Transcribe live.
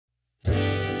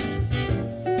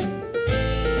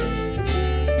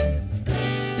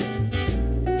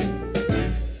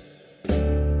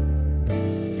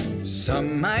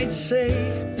Some might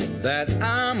say that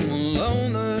I'm a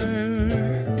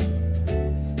loner,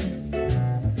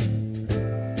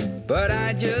 but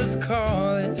I just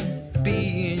call it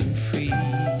being free.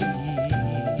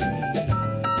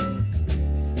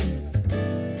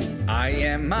 I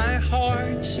am my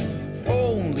heart's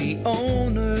only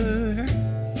owner.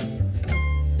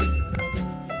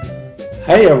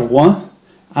 Hey everyone,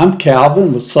 I'm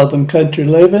Calvin with Southern Country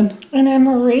Living. And I'm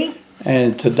Marie.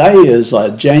 And today is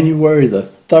January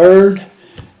the 3rd,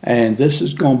 and this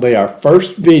is going to be our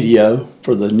first video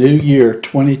for the new year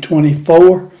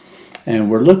 2024. And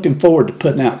we're looking forward to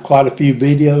putting out quite a few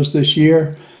videos this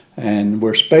year, and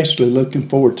we're especially looking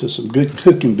forward to some good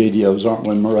cooking videos, aren't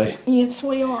we, Marie? Yes,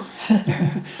 we are.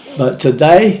 But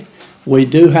today we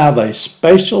do have a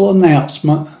special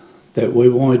announcement that we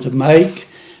wanted to make,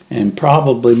 and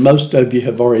probably most of you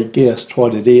have already guessed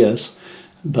what it is.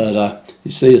 But you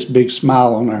see this big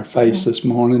smile on our face this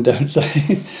morning, don't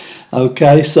they?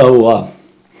 Okay, so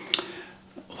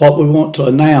what we want to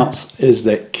announce is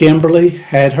that Kimberly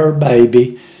had her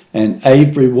baby and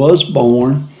Avery was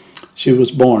born. She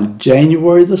was born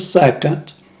January the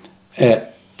 2nd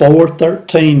at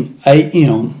 4:13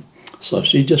 a.m. So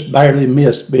she just barely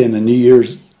missed being a New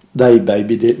Year's Day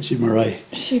baby, didn't she, Marie?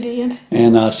 She did.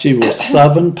 And she was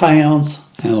 7 pounds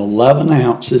and 11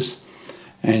 ounces.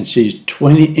 And she's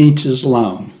 20 inches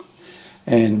long.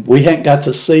 And we haven't got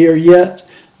to see her yet,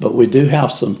 but we do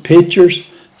have some pictures.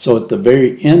 So at the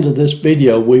very end of this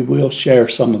video, we will share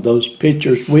some of those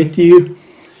pictures with you.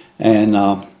 And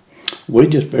we're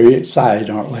just very excited,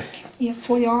 aren't we? Yes,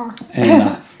 we are.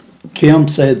 And Kim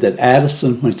said that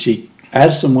Addison went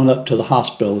up to the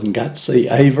hospital and got to see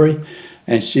Avery,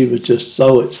 and she was just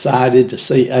so excited to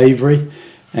see Avery.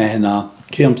 And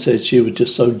Kim said she was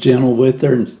just so gentle with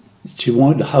her, and she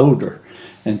wanted to hold her.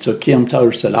 And so Kim told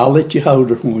her, said, I'll let you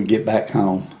hold her when we get back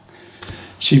home.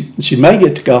 She may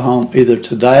get to go home either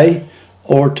today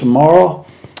or tomorrow,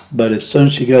 but as soon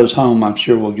as she goes home, I'm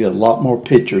sure we'll get a lot more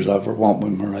pictures of her, won't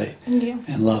we, Marie? Yeah.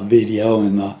 And a lot of video.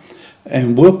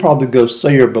 And we'll probably go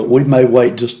see her, but we may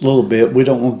wait just a little bit. We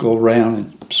don't want to go around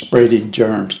and spreading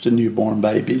germs to newborn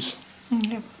babies.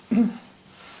 Yeah.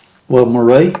 Well,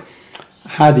 Marie,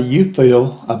 how do you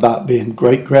feel about being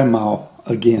great-grandma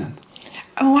again?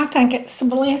 Oh, I think it's a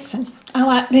blessing. I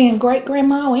like being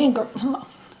great-grandma and grandma.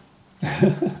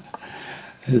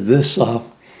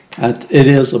 It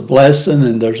is a blessing,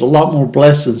 and there's a lot more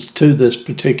blessings to this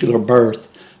particular birth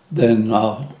than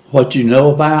what you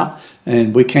know about.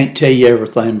 And we can't tell you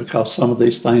everything because some of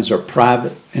these things are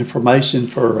private information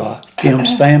for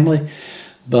Kim's family.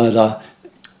 But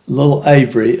little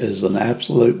Avery is an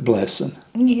absolute blessing.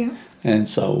 Yeah. And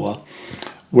so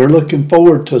we're looking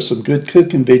forward to some good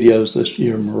cooking videos this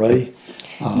year, Marie.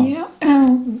 Yeah,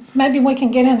 maybe we can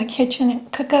get in the kitchen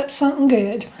and cook up something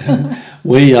good.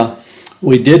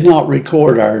 We did not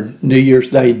record our New Year's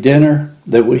Day dinner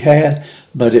that we had,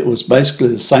 but it was basically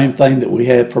the same thing that we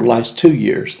had for the last 2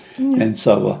 years. And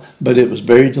so, but it was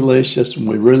very delicious, and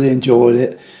we really enjoyed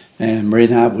it. And Marie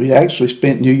and I, we actually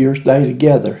spent New Year's Day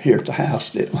together here at the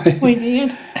house, didn't we? We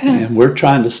did. And we're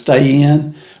trying to stay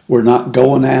in. We're not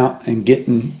going out and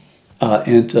getting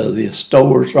into the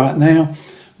stores right now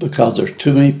because there's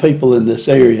too many people in this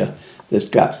area that's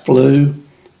got flu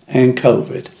and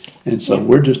COVID. And so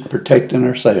we're just protecting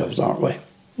ourselves, aren't we?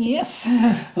 Yes.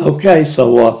 Okay,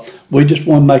 so we just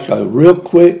want to make a real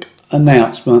quick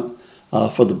announcement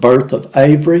for the birth of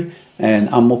Avery. And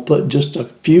I'm going to put just a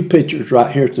few pictures right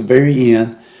here at the very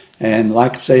end. And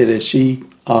like I said, as she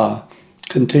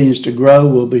continues to grow,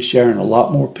 we'll be sharing a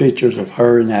lot more pictures of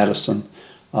her and Addison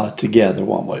together,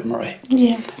 won't we, Marie?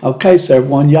 Yes. Okay, so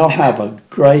everyone, y'all have a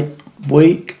great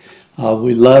week.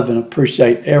 We love and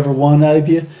appreciate every one of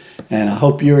you, and I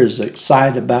hope you're as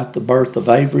excited about the birth of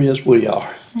Avery as we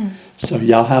are. So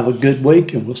y'all have a good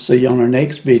week, and we'll see you on our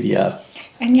next video.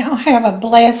 And y'all have a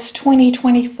blessed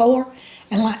 2024.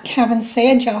 And like Kevin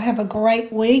said, y'all have a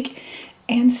great week.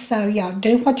 And so y'all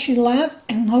do what you love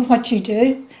and love what you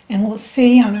do. And we'll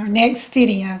see you on our next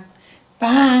video.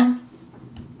 Bye.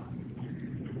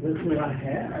 Look what I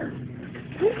have.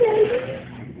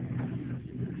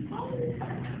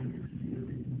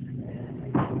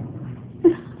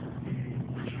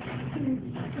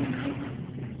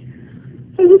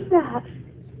 Who's that?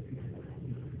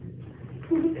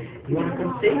 You want to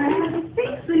come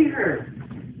see her?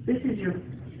 This is your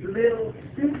little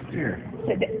sister.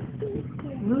 Yeah,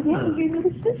 your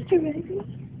little sister, baby.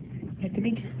 You have to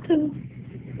be gentle.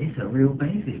 It's a real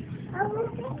baby.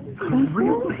 It's a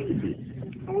real baby.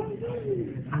 I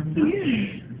know.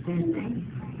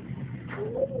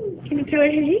 Can you tell her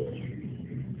hey?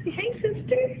 Say hey,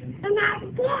 sister. I'm not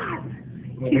that.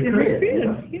 She's in her crib,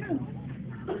 yeah.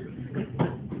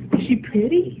 Is she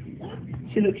pretty?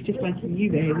 She looks just like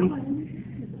you, baby.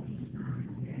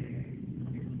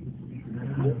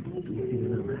 Uh-huh. See the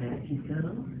little hat she's got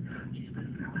on? She's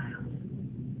putting her mouth.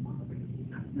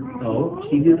 Oh,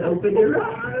 she just opened her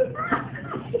eyes.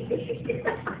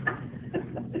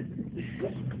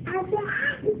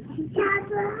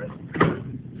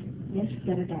 Yes, she's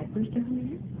got her diapers down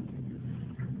there.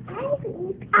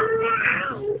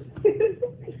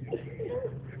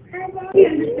 He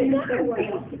understands so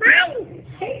well.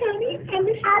 Hey, honey,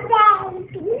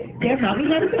 yeah, Mommy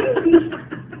had a baby.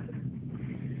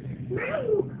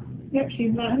 Yep,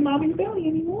 she's not in Mommy's belly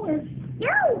anymore.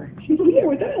 No. She's here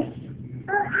with us.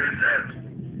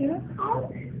 Yeah.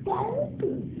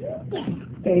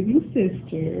 Baby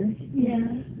sister. Yeah.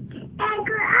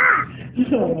 She's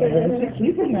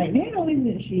sleeping right now,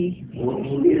 isn't she?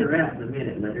 We'll get her out in a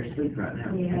minute and let her sleep right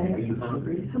now. Yeah. Are you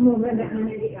hungry? I'm gonna run down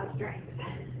there to get y'all straight.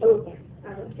 Okay. I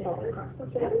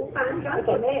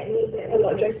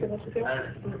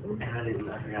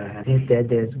Is that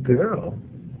this girl?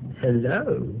 Hello.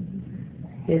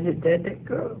 Is it that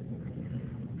girl?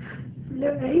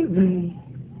 Hello, baby.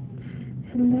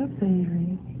 Hello,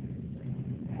 baby.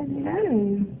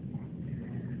 Hello.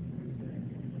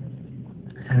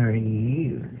 How are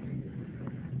you?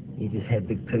 You just had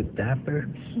big poop diaper?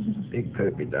 Big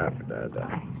poopy diaper,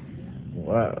 da.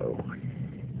 Whoa.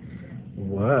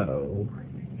 Whoa.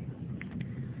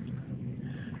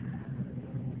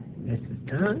 Mrs.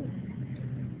 Dunn?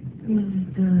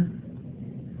 Mrs. Dunn.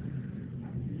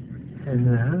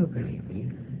 Hello,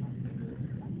 baby.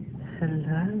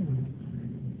 Hello.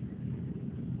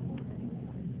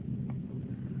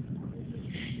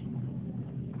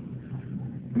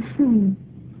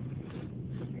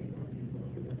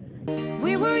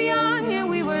 We were young and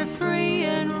we were free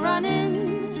and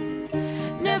running,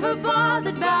 never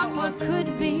bothered about what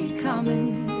could be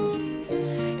coming.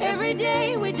 Every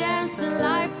day we danced and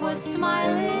life was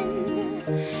smiling.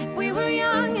 We were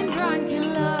young and drunk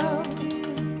in love.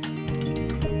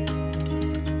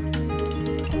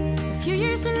 A few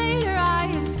years later